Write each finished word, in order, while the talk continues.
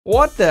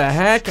What the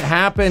heck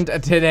happened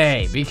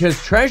today?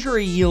 Because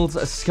Treasury yields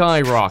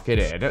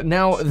skyrocketed.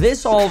 Now,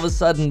 this all of a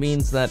sudden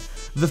means that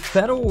the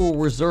Federal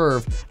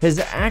Reserve has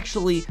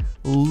actually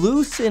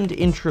loosened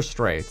interest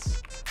rates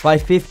by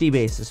 50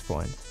 basis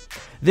points.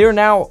 They're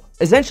now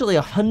essentially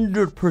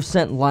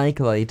 100%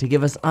 likely to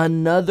give us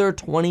another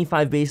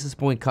 25 basis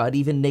point cut.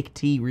 Even Nick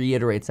T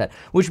reiterates that,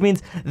 which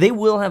means they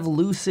will have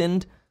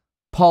loosened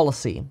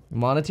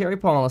monetary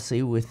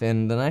policy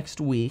within the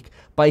next week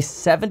by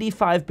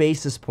 75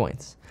 basis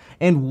points.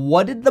 And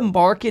what did the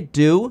market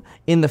do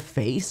in the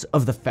face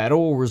of the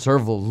Federal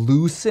Reserve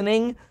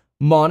loosening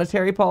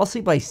monetary policy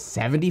by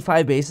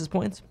 75 basis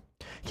points?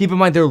 Keep in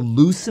mind, they're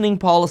loosening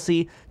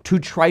policy to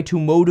try to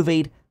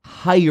motivate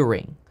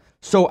hiring.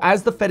 So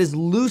as the Fed is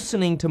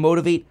loosening to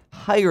motivate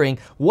hiring,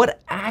 what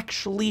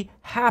actually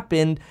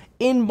happened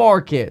in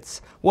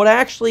markets? What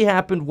actually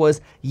happened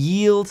was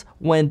yields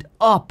went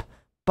up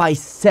by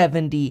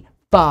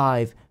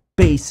 75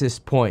 basis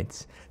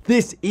points.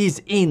 This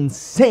is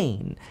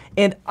insane,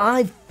 and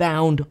I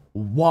found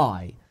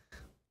why.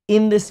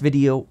 In this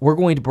video, we're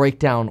going to break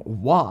down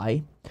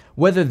why,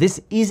 whether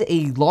this is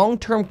a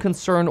long-term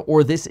concern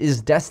or this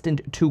is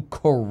destined to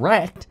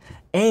correct,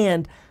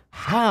 and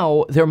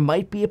how there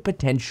might be a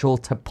potential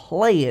to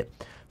play it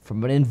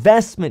from an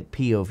investment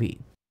POV.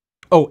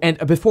 Oh, and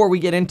before we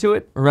get into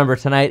it, remember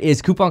tonight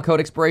is coupon code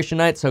expiration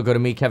night, so go to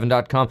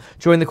mekevin.com,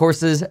 join the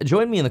courses,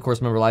 join me in the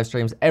course member live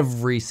streams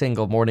every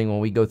single morning when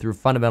we go through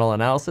fundamental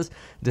analysis,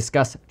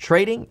 discuss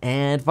trading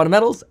and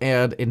fundamentals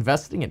and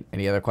investing and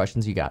any other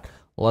questions you got.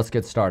 Let's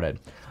get started.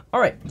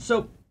 All right,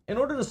 so in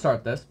order to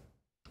start this,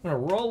 I'm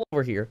going to roll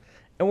over here,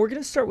 and we're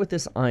going to start with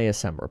this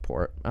ISM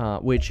report,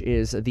 which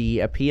is the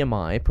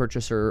PMI,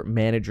 Purchaser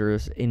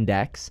Managers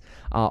Index,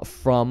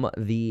 from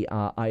the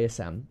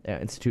ISM,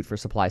 Institute for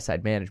Supply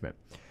Side Management.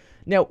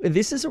 Now,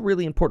 this is a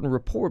really important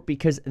report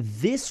because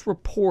this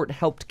report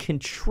helped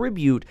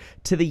contribute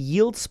to the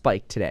yield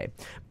spike today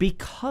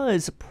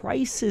because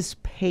prices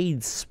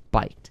paid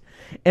spiked.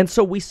 And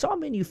so we saw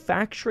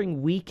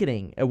manufacturing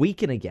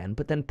weaken again,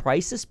 but then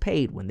prices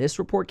paid. When this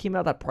report came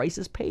out, that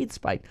prices paid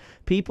spiked.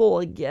 People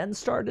again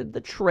started the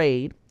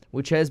trade,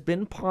 which has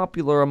been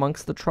popular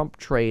amongst the Trump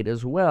trade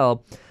as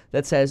well,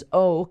 that says,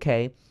 oh,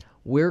 okay,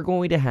 we're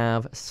going to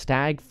have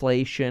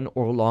stagflation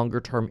or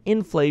longer-term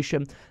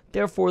inflation.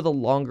 Therefore, the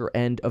longer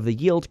end of the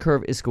yield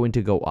curve is going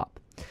to go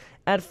up.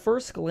 At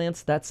first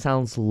glance, that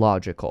sounds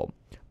logical.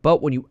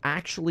 But when you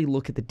actually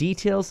look at the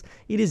details,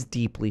 it is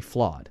deeply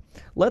flawed.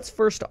 Let's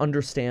first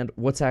understand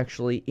what's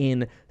actually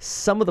in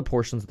some of the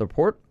portions of the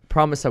report.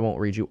 Promise I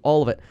won't read you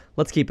all of it.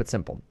 Let's keep it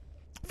simple.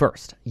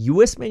 First,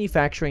 U.S.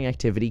 manufacturing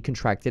activity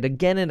contracted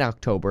again in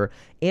October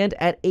and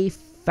at a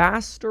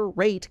faster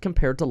rate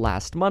compared to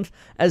last month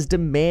as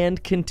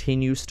demand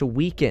continues to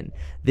weaken.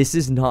 This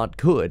is not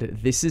good.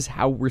 This is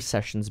how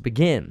recessions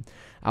begin.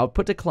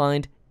 Output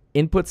declined,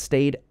 input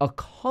stayed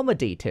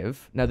accommodative.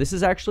 Now, this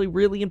is actually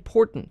really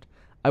important.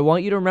 I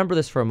want you to remember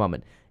this for a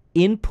moment.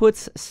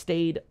 Inputs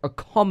stayed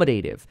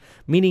accommodative,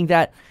 meaning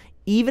that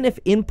even if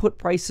input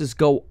prices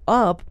go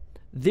up,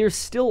 they're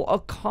still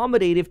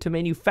accommodative to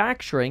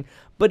manufacturing,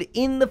 but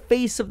in the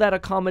face of that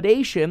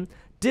accommodation,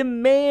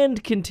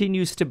 demand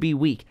continues to be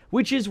weak,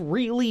 which is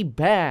really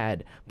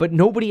bad, but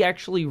nobody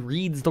actually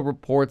reads the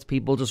reports.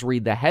 People just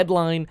read the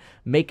headline,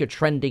 make a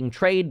trending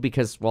trade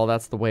because, well,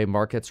 that's the way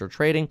markets are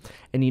trading,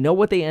 and you know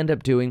what they end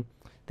up doing?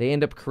 They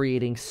end up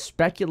creating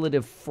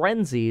speculative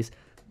frenzies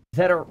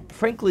that are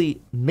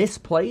frankly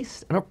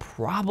misplaced and are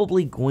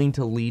probably going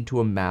to lead to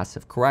a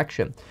massive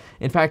correction.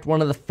 In fact,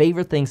 one of the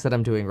favorite things that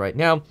I'm doing right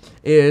now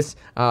is,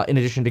 in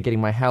addition to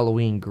getting my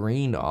Halloween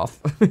green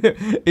off,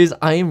 is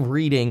I am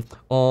reading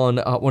on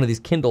one of these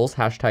Kindles,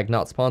 hashtag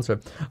not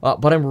sponsored,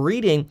 but I'm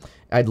reading,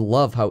 I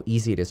love how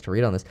easy it is to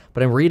read on this,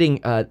 but I'm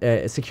reading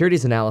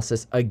securities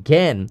analysis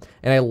again,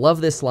 and I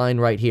love this line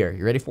right here.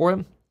 You ready for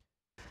it?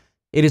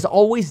 It is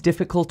always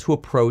difficult to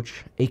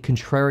approach a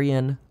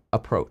contrarian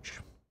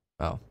approach.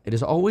 Oh, it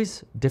is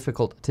always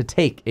difficult to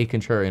take a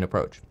contrarian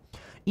approach.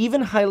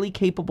 Even highly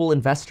capable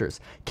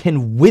investors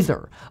can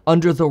wither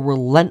under the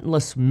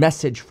relentless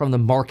message from the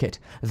market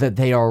that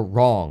they are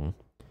wrong.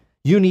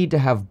 You need to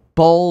have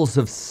balls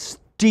of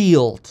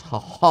steel to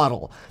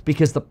hodl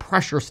because the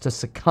pressures to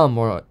succumb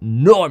are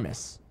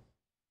enormous.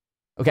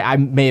 Okay, I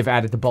may have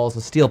added the balls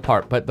of steel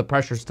part, but the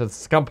pressures to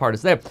succumb part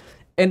is there.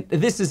 And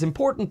this is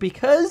important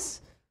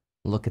because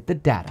look at the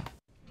data.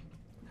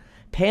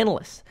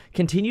 Panelists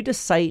continue to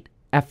cite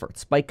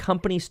efforts by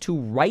companies to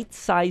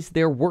right-size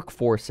their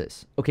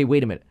workforces. Okay,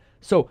 wait a minute.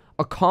 So,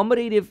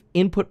 accommodative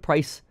input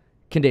price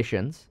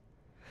conditions,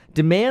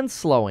 demand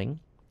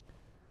slowing,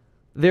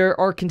 there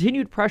are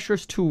continued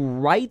pressures to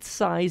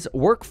right-size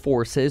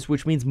workforces,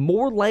 which means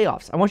more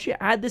layoffs. I want you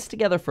to add this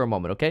together for a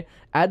moment, okay?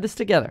 Add this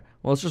together.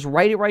 Well, let's just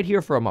write it right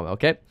here for a moment,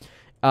 okay?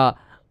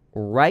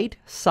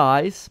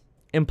 Right-size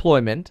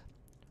employment,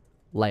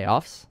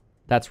 layoffs,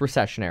 that's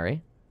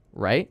recessionary,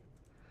 right?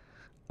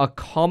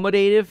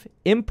 Accommodative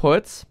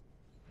inputs.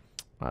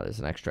 Oh, there's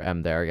an extra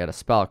M there. I got to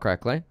spell it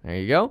correctly. There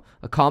you go.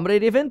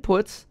 Accommodative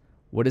inputs.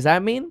 What does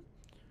that mean?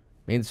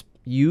 It means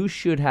you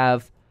should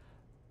have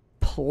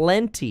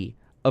plenty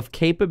of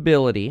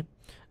capability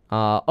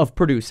of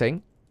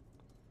producing,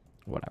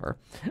 whatever.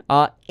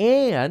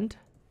 And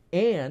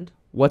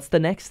what's the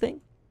next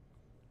thing?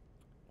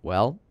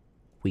 Well,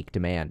 weak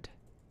demand,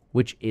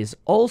 which is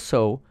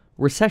also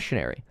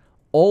recessionary.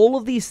 All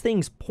of these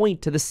things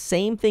point to the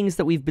same things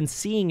that we've been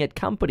seeing at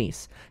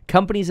companies.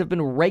 Companies have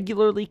been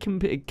regularly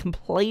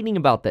complaining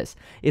about this.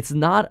 It's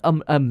not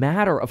a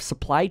matter of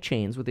supply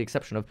chains, with the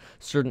exception of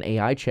certain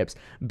AI chips,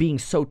 being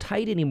so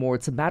tight anymore.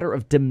 It's a matter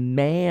of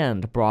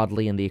demand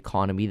broadly in the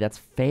economy that's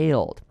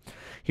failed.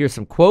 Here's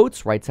some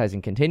quotes. Right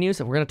sizing continues,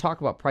 and we're going to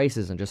talk about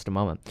prices in just a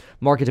moment.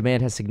 Market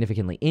demand has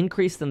significantly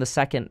increased in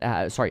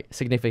the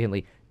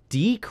significantly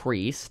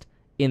decreased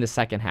in the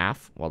second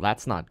half. Well,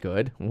 that's not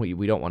good.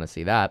 We don't want to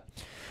see that.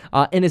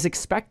 And is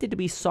expected to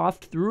be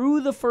soft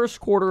through the first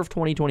quarter of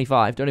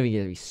 2025. Don't even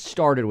get me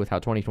started with how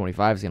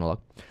 2025 is going to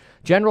look.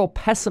 General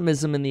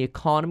pessimism in the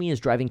economy is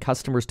driving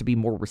customers to be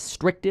more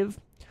restrictive.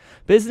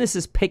 Business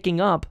is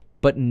picking up,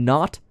 but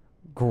not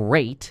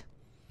great.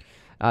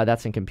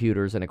 That's in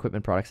computers and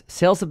equipment products.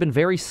 Sales have been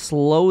very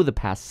slow the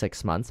past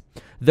 6 months,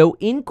 though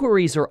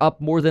inquiries are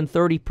up more than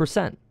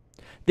 30%.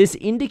 This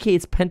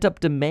indicates pent-up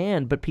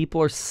demand, but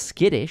people are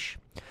skittish.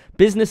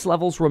 Business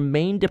levels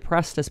remain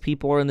depressed as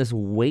people are in this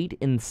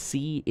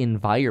wait-and-see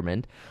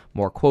environment.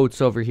 More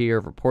quotes over here,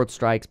 report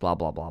strikes, blah,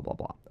 blah, blah, blah,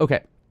 blah.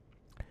 Okay,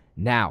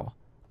 now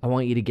I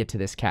want you to get to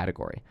this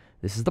category.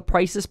 This is the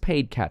prices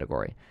paid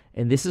category,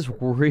 and this is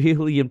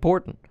really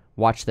important.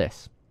 Watch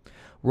this.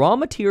 Raw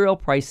material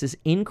prices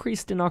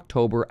increased in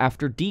October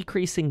after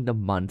decreasing the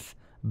month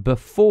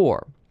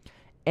before.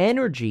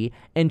 Energy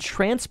and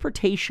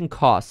transportation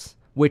costs,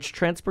 which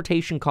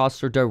transportation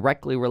costs are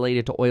directly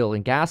related to oil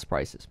and gas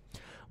prices,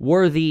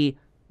 were the,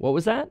 what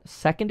was that?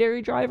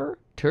 Secondary driver?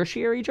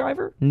 Tertiary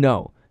driver?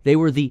 No, they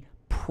were the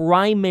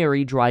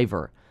primary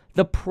driver.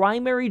 The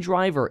primary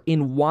driver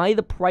in why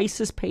the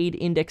prices paid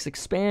index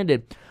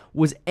expanded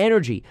was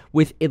energy,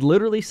 with, it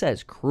literally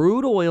says,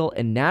 crude oil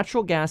and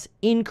natural gas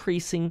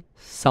increasing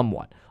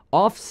somewhat,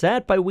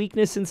 offset by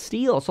weakness in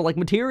steel. So like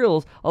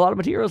materials, a lot of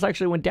materials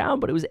actually went down,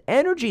 but it was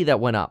energy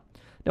that went up.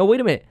 Now, wait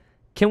a minute.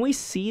 Can we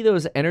see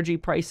those energy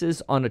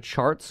prices on a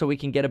chart so we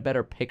can get a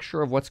better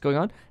picture of what's going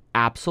on?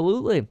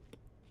 Absolutely.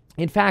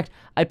 In fact,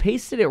 I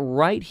pasted it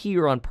right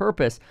here on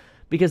purpose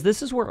because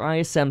this is where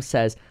ISM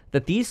says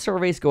that these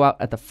surveys go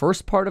out at the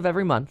first part of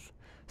every month.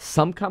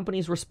 Some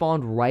companies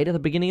respond right at the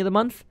beginning of the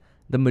month.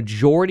 The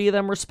majority of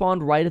them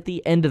respond right at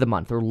the end of the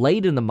month or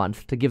late in the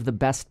month to give the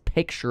best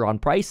picture on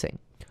pricing.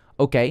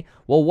 Okay,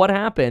 well, what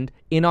happened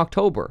in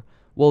October?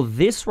 Well,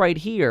 this right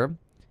here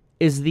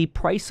is the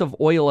price of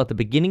oil at the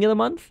beginning of the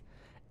month,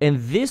 and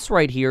this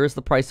right here is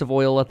the price of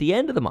oil at the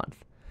end of the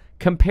month.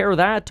 Compare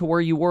that to where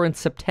you were in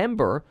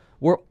September,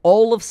 where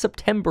all of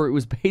September it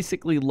was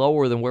basically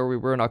lower than where we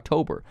were in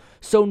October.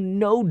 So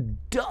no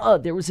duh,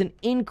 there was an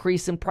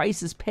increase in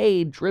prices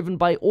paid driven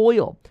by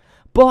oil.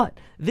 But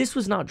this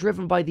was not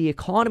driven by the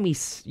economy,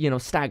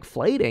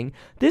 stagflating.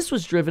 This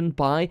was driven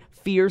by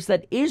fears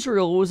that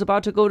Israel was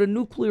about to go to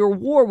nuclear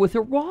war with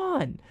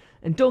Iran.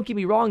 And don't get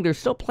me wrong, they're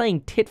still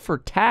playing tit for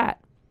tat.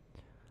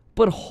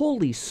 But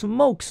holy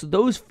smokes,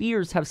 those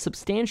fears have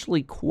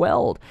substantially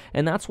quelled,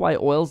 and that's why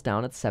oil's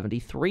down at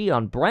 73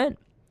 on Brent.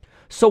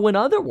 So in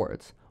other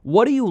words,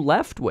 what are you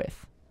left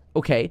with?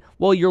 Okay,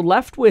 well, you're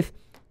left with,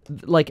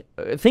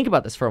 think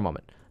about this for a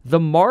moment. The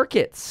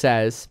market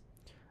says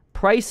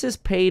prices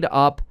paid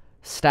up,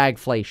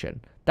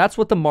 stagflation. That's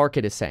what the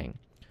market is saying.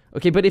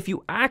 Okay, but if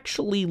you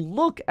actually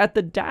look at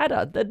the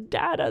data,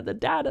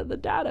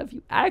 if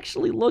you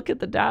actually look at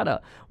the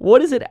data,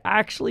 what is it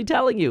actually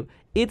telling you?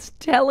 It's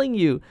telling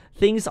you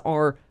things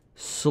are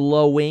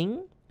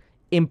slowing,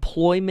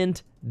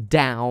 employment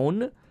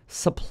down,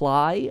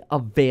 supply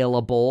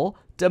available,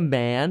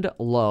 demand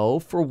low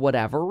for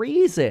whatever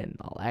reason.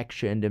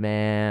 Election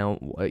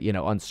demand,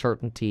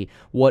 uncertainty,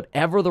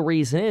 whatever the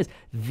reason is.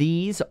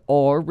 These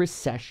are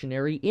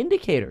recessionary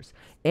indicators.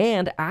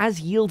 And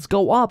as yields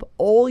go up,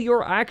 all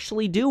you're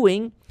actually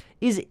doing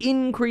is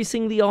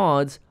increasing the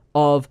odds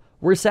of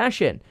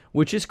recession,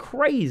 which is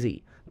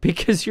crazy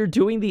because you're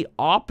doing the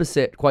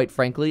opposite, quite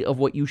frankly, of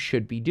what you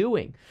should be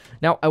doing.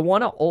 Now, I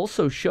want to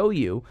also show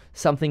you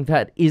something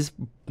that is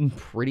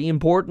pretty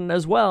important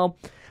as well,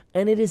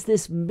 and it is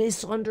this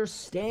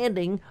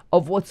misunderstanding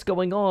of what's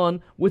going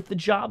on with the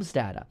jobs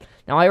data.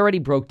 Now, I already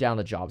broke down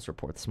the jobs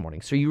report this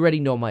morning, so you already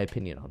know my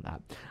opinion on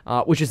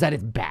that, which is that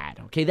it's bad.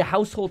 Okay, the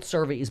household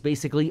survey is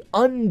basically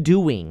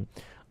undoing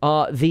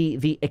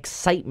the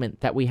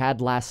excitement that we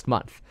had last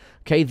month.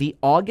 Okay, the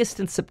August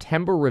and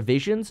September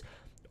revisions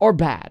are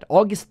bad.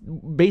 August,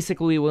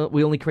 basically,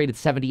 we only created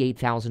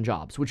 78,000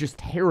 jobs, which is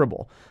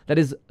terrible. That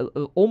is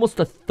almost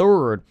a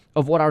third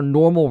of what our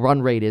normal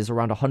run rate is,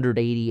 around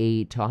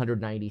 188 to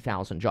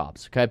 190,000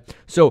 jobs, okay?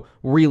 So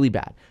really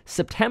bad.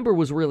 September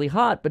was really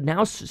hot, but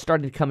now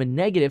started to come in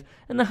negative,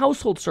 and the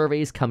household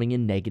survey is coming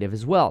in negative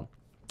as well.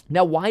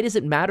 Now, why does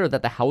it matter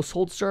that the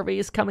household survey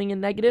is coming in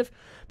negative?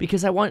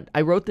 Because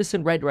I wrote this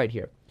in red right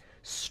here.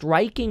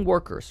 striking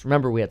workers,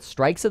 remember we had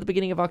strikes at the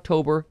beginning of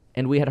October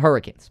and we had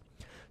hurricanes.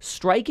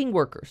 Striking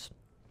workers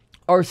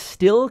are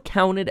still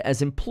counted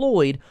as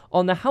employed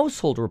on the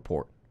household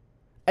report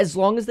as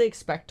long as they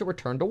expect to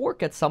return to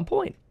work at some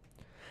point.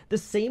 The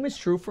same is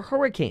true for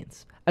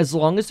hurricanes. As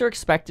long as they're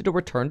expected to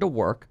return to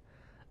work,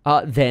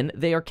 then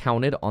they are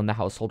counted on the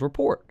household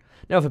report.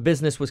 Now, if a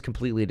business was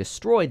completely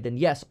destroyed, then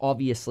yes,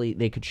 obviously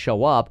they could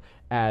show up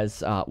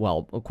as,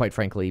 well, quite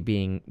frankly,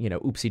 being,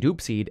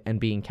 oopsie-doopsied and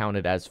being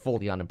counted as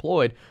fully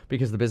unemployed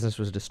because the business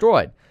was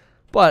destroyed.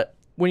 But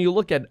when you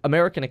look at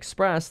American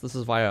Express, this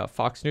is via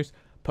Fox News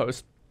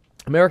post,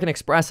 American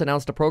Express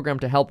announced a program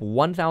to help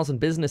 1,000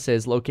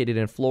 businesses located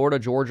in Florida,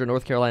 Georgia,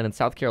 North Carolina, and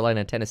South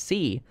Carolina, and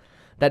Tennessee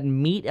that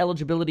meet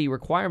eligibility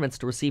requirements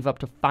to receive up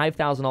to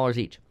 $5,000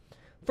 each.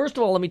 First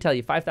of all, let me tell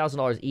you,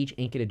 $5,000 each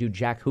ain't going to do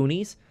jack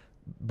hoonies,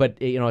 but,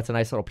 it's a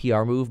nice little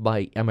PR move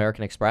by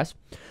American Express.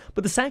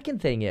 But the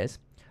second thing is,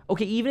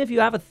 okay, even if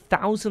you have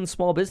 1,000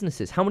 small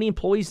businesses, how many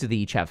employees do they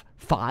each have?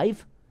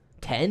 5?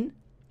 10?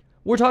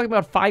 We're talking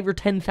about 5 or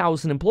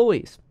 10,000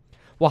 employees.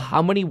 Well,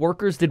 how many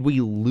workers did we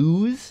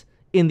lose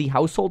in the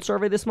household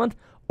survey this month?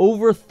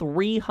 Over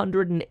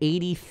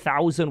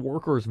 380,000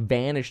 workers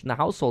vanished in the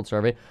household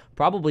survey,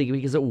 probably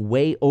because it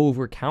way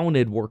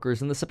overcounted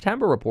workers in the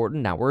September report,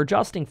 and now we're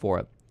adjusting for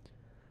it.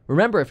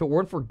 Remember, if it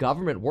weren't for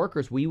government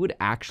workers, we would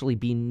actually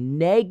be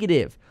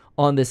negative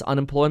on this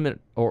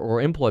unemployment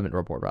or employment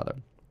report, rather.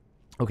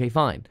 Okay,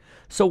 fine.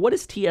 So what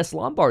does T.S.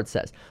 Lombard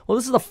says? Well,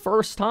 this is the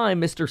first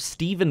time, Mr.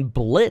 Stephen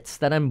Blitz,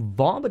 that I'm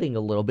vomiting a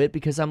little bit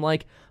because I'm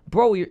like,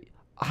 bro,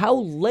 how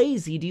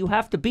lazy do you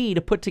have to be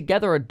to put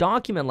together a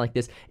document like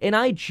this? And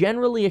I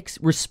generally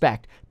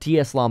respect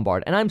T.S.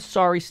 Lombard. And I'm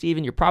sorry,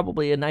 Stephen, you're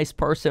probably a nice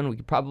person. We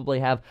could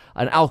probably have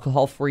an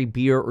alcohol-free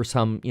beer or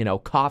some,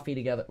 coffee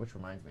together, which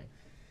reminds me.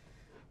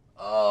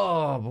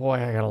 Oh, boy,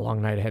 I got a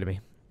long night ahead of me.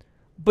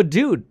 But,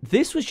 dude,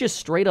 this was just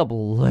straight up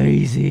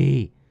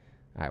lazy.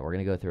 All right, we're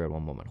going to go through it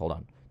one moment. Hold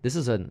on. This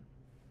is a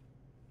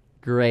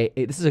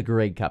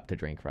great cup to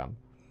drink from.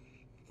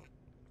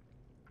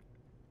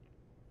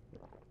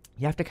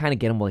 You have to kind of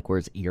get him like where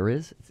his ear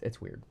is. It's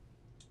weird.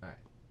 All right.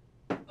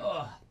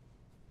 Ugh.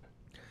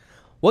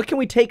 What can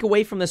we take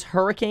away from this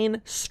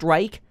hurricane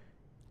strike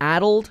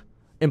addled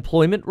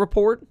employment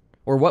report?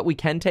 Or what we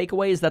can take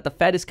away is that the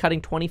Fed is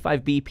cutting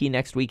 25 BP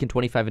next week and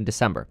 25 in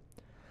December.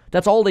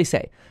 That's all they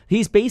say.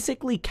 He's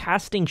basically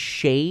casting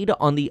shade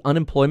on the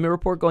unemployment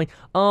report going,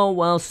 oh,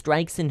 well,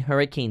 strikes and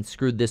hurricanes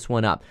screwed this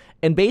one up.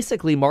 And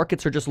basically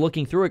markets are just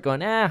looking through it going,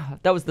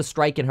 that was the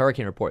strike and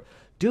hurricane report.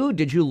 Dude,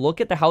 did you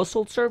look at the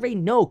household survey?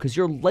 No, because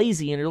you're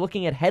lazy and you're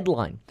looking at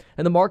headline.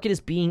 And the market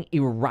is being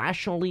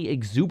irrationally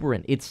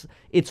exuberant. It's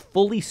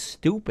fully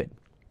stupid.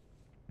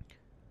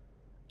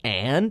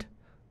 And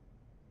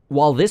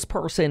while this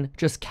person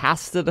just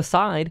casts it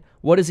aside,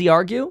 what does he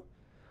argue?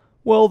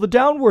 Well, the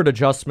downward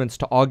adjustments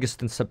to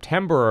August and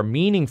September are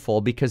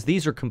meaningful because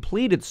these are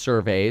completed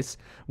surveys,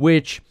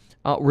 which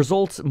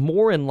results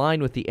more in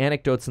line with the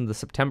anecdotes in the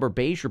September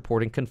beige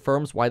report and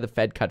confirms why the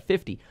Fed cut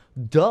 50.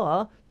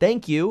 Duh,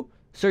 thank you.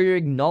 So you're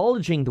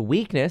acknowledging the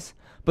weakness,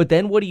 but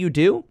then what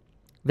do?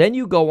 Then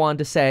you go on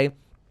to say,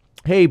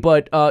 hey,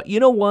 but you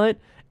know what?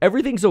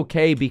 Everything's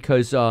okay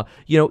because,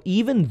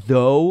 even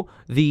though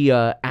the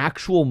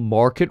actual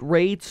market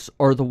rates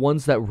are the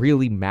ones that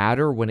really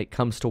matter when it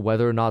comes to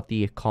whether or not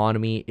the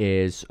economy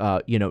is,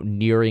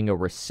 nearing a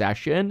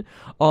recession,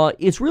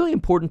 it's really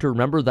important to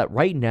remember that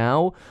right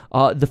now,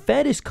 the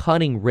Fed is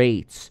cutting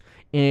rates.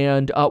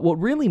 And what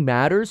really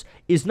matters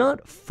is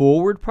not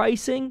forward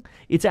pricing.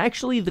 It's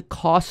actually the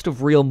cost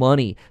of real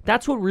money.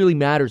 That's what really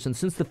matters. And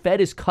since the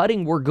Fed is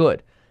cutting, we're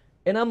good.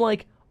 And I'm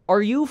like,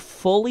 are you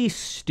fully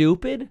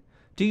stupid?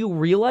 Do you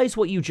realize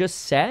what you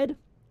just said?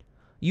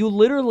 You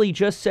literally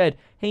just said,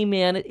 hey,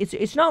 man,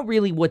 it's not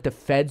really what the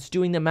Fed's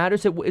doing that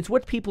matters. It's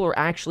what people are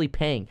actually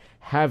paying.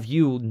 Have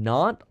you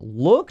not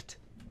looked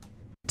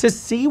to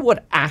see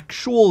what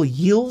actual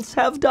yields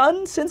have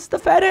done since the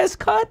Fed has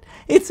cut?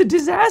 It's a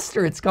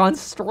disaster. It's gone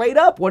straight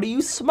up. What are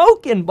you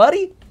smoking,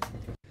 buddy?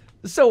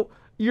 So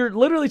you're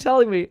literally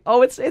telling me,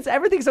 oh, it's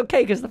everything's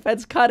okay because the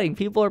Fed's cutting.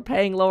 People are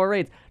paying lower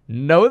rates.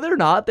 No, they're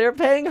not. They're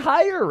paying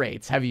higher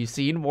rates. Have you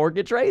seen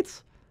mortgage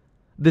rates?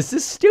 This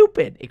is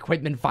stupid.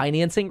 Equipment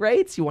financing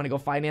rates? You want to go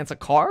finance a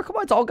car? Come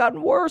on, it's all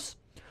gotten worse.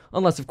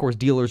 Unless, of course,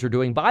 dealers are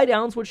doing buy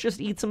downs, which just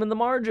eats them in the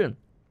margin.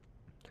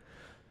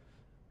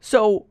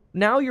 So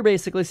now you're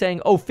basically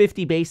saying,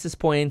 50 basis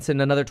points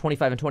and another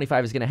 25 and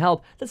 25 is going to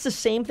help. That's the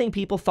same thing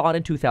people thought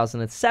in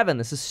 2007.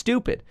 This is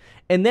stupid.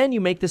 And then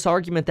you make this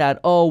argument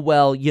that,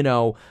 temporary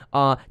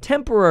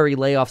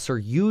layoffs are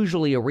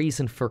usually a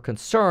reason for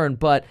concern,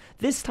 but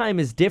this time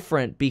is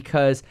different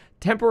because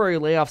temporary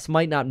layoffs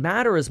might not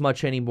matter as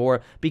much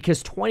anymore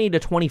because 20 to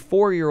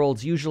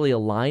 24-year-olds usually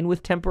align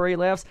with temporary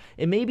layoffs,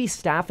 and maybe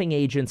staffing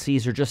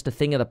agencies are just a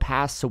thing of the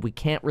past, so we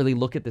can't really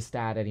look at the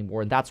stat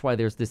anymore, and that's why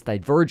there's this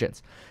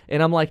divergence.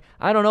 And I'm like,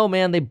 I don't know,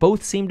 man, they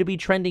both seem to be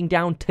trending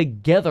down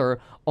together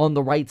on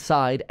the right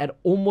side at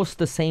almost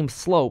the same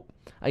slope.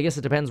 I guess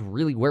it depends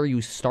really where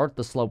you start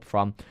the slope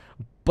from,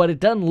 but it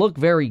doesn't look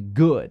very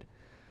good.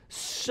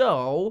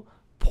 So,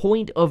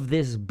 point of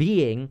this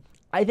being,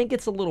 I think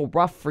it's a little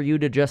rough for you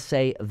to just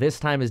say this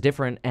time is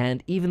different,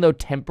 and even though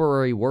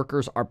temporary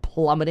workers are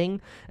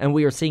plummeting and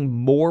we are seeing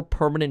more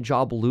permanent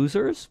job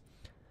losers,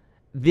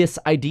 this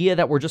idea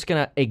that we're just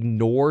going to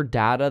ignore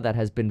data that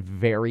has been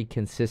very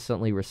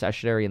consistently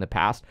recessionary in the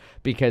past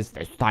because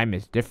this time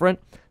is different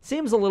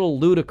seems a little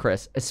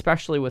ludicrous,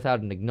 especially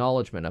without an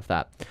acknowledgement of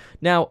that.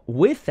 Now,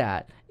 with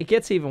that, it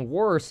gets even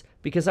worse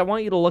because I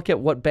want you to look at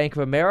what Bank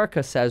of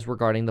America says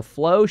regarding the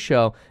flow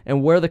show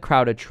and where the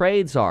crowded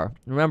trades are.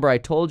 Remember, I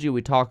told you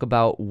we talk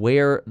about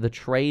where the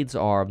trades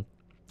are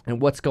and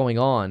what's going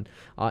on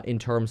in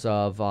terms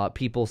of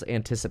people's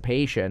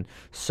anticipation.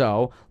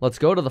 So let's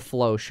go to the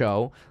flow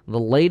show, the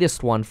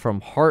latest one from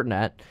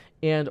Hartnet.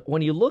 And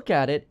when you look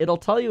at it, it'll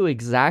tell you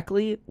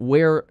exactly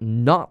where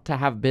not to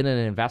have been an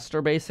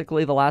investor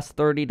basically the last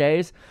 30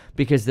 days,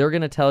 because they're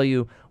going to tell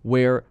you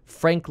where,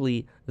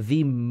 frankly,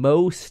 the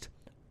most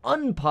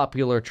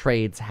unpopular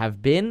trades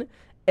have been,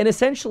 and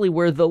essentially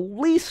where the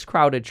least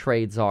crowded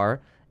trades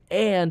are,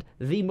 and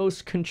the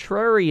most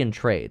contrarian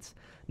trades.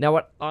 Now,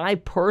 what I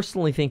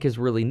personally think is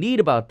really neat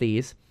about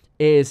these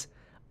is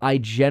I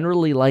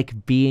generally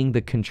like being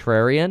the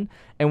contrarian.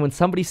 And when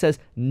somebody says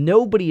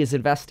nobody is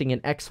investing in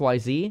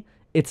XYZ,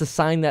 it's a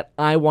sign that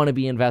I want to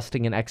be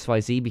investing in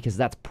XYZ because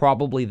that's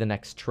probably the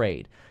next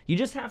trade. You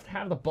just have to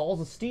have the balls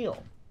of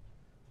steel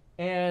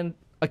and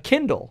a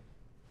Kindle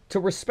to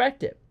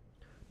respect it.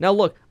 Now,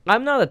 look,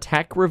 I'm not a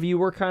tech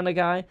reviewer kind of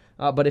guy,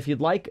 but if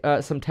you'd like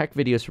some tech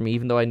videos from me,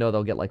 even though I know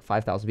they'll get like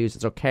 5,000 views,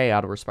 it's okay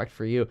out of respect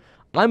for you.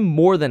 I'm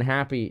more than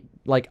happy.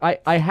 Like,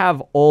 I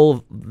have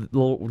all the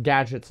little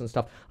gadgets and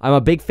stuff. I'm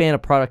a big fan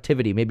of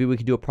productivity. Maybe we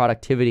could do a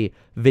productivity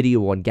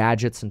video on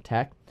gadgets and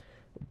tech.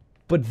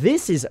 But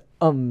this is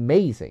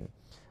amazing.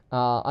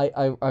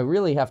 I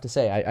really have to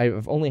say,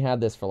 I've only had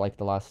this for like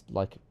the last,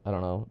 like, I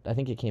don't know, I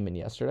think it came in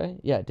yesterday.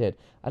 Yeah, it did.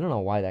 I don't know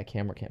why that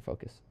camera can't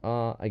focus.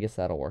 I guess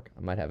that'll work.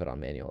 I might have it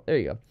on manual. There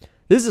you go.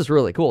 This is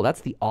really cool.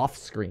 That's the off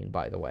screen,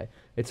 by the way.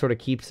 It sort of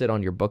keeps it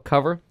on your book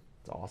cover.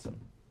 It's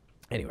awesome.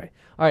 Anyway,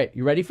 all right,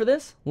 you ready for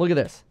this? Look at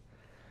this.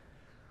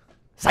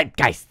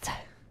 Zeitgeist.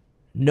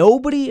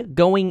 Nobody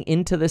going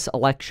into this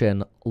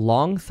election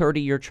long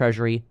 30-year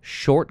treasury,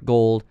 short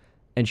gold,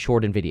 and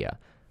short NVIDIA.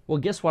 Well,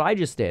 guess what I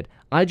just did?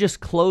 I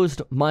just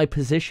closed my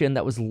position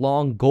that was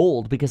long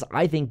gold because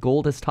I think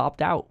gold has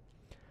topped out.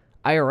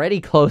 I already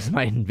closed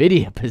my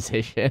NVIDIA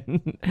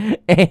position,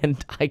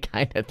 and I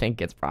kind of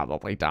think it's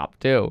probably top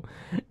too.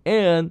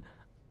 And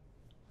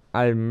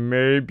I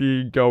may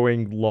be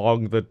going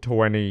long the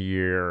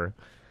 20-year.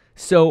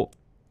 So,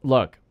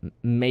 look,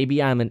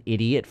 maybe I'm an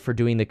idiot for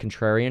doing the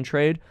contrarian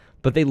trade,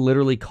 but they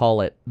literally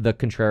call it the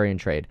contrarian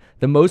trade.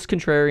 The most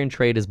contrarian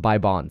trade is buy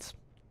bonds.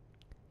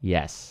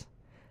 Yes.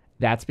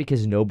 That's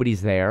because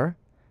nobody's there,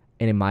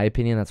 and in my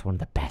opinion, that's one of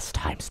the best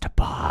times to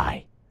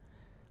buy.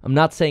 I'm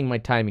not saying my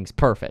timing's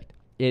perfect.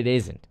 It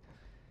isn't.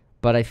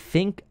 But I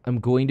think I'm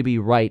going to be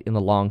right in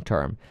the long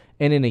term.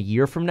 And in a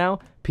year from now,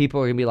 people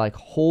are going to be like,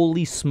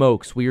 holy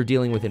smokes, we are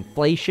dealing with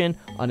inflation,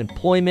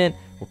 unemployment,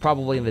 we're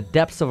probably in the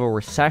depths of a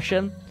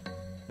recession,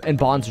 and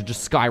bonds are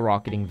just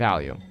skyrocketing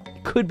value.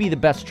 Could be the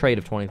best trade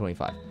of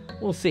 2025.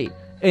 We'll see.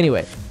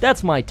 Anyway,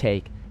 that's my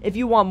take. If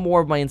you want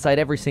more of my insight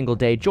every single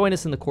day, join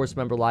us in the course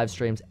member live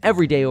streams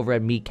every day over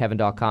at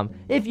meetkevin.com.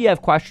 If you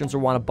have questions or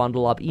want to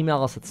bundle up,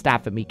 email us at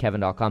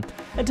staff@meetkevin.com.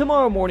 And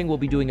tomorrow morning, we'll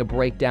be doing a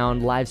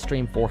breakdown live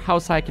stream for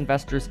house hike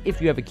investors.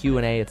 If you have a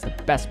Q&A, it's the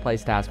best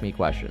place to ask me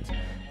questions.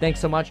 Thanks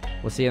so much.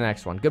 We'll see you in the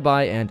next one.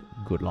 Goodbye and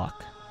good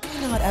luck.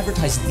 Why not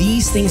advertise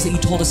these things that you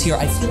told us here?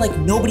 I feel like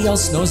nobody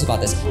else knows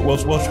about this. We'll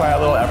try a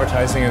little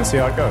advertising and see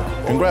how it goes.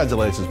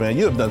 Congratulations, man.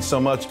 You have done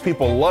so much.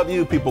 People love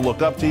you. People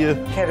look up to you.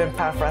 Kevin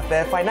Paffrath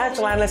there,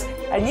 financial analyst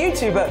and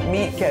YouTuber.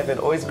 Meet Kevin.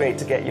 Always great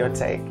to get your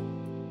take.